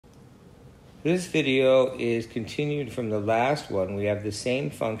This video is continued from the last one. We have the same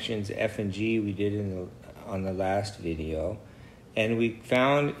functions f and g we did on the last video. And we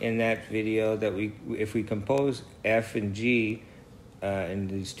found in that video that if we compose f and g in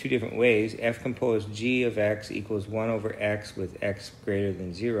these two different ways, f composed g of x equals 1 over x with x greater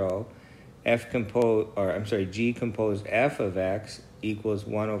than 0. G composed f of x equals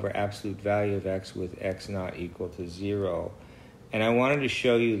 1 over absolute value of x with x not equal to 0. And I wanted to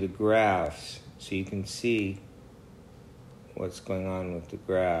show you the graphs so you can see what's going on with the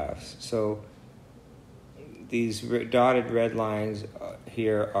graphs. So these dotted red lines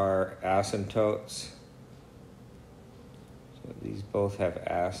here are asymptotes. So these both have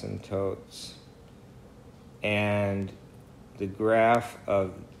asymptotes. And the graph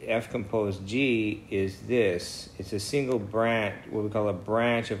of f composed g is this. It's a single branch, what we call a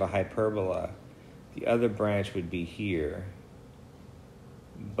branch of a hyperbola. The other branch would be here.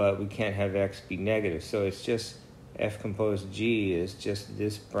 But we can't have x be negative. So it's just f composed g is just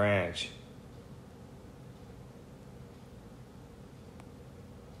this branch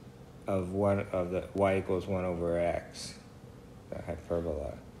of the y equals 1 over x, the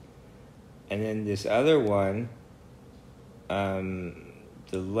hyperbola. And then this other one, the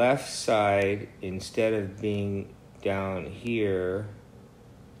left side, instead of being down here,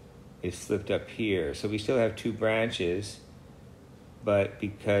 is flipped up here. So we still have two branches, but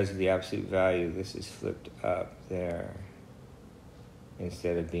because of the absolute value, this is flipped up there.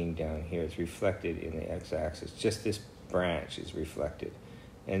 Instead of being down here, it's reflected in the x-axis. Just this branch is reflected.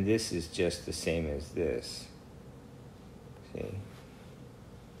 And this is just the same as this. See?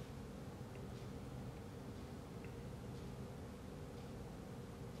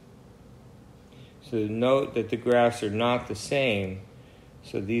 So note that the graphs are not the same.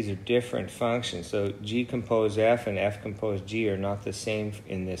 So these are different functions. So g composed f and f composed g are not the same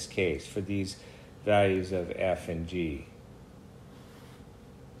in this case for these values of f and g.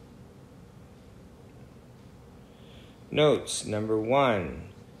 Notes, number 1,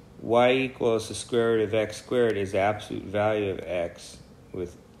 y equals the square root of x squared is the absolute value of x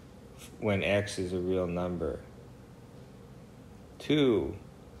when x is a real number. 2,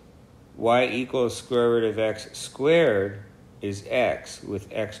 y equals square root of x squared is x with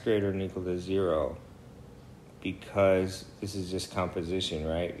x greater than or equal to 0, because this is just composition,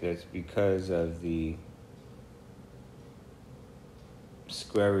 right? That's because of the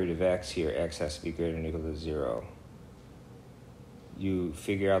square root of x here. X has to be greater than or equal to 0. You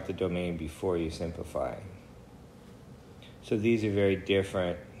figure out the domain before you simplify. So these are very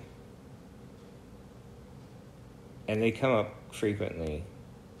different, and they come up frequently.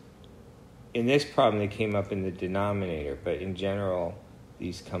 In this problem, they came up in the denominator, but in general,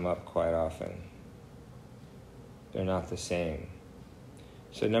 these come up quite often. They're not the same.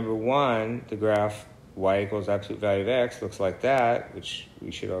 So number 1, the graph y equals absolute value of x looks like that, which we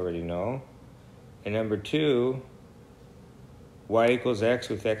should already know. And number 2, y equals x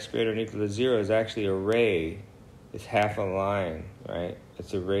with x greater than or equal to 0 is actually a ray. It's half a line, right?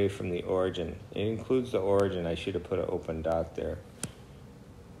 It's a ray from the origin. It includes the origin. I should have put an open dot there.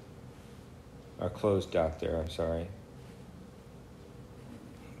 Or closed dot there, I'm sorry.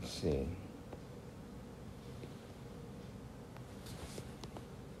 Let's see.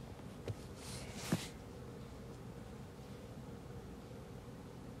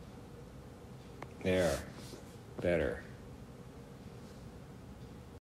 There. Better.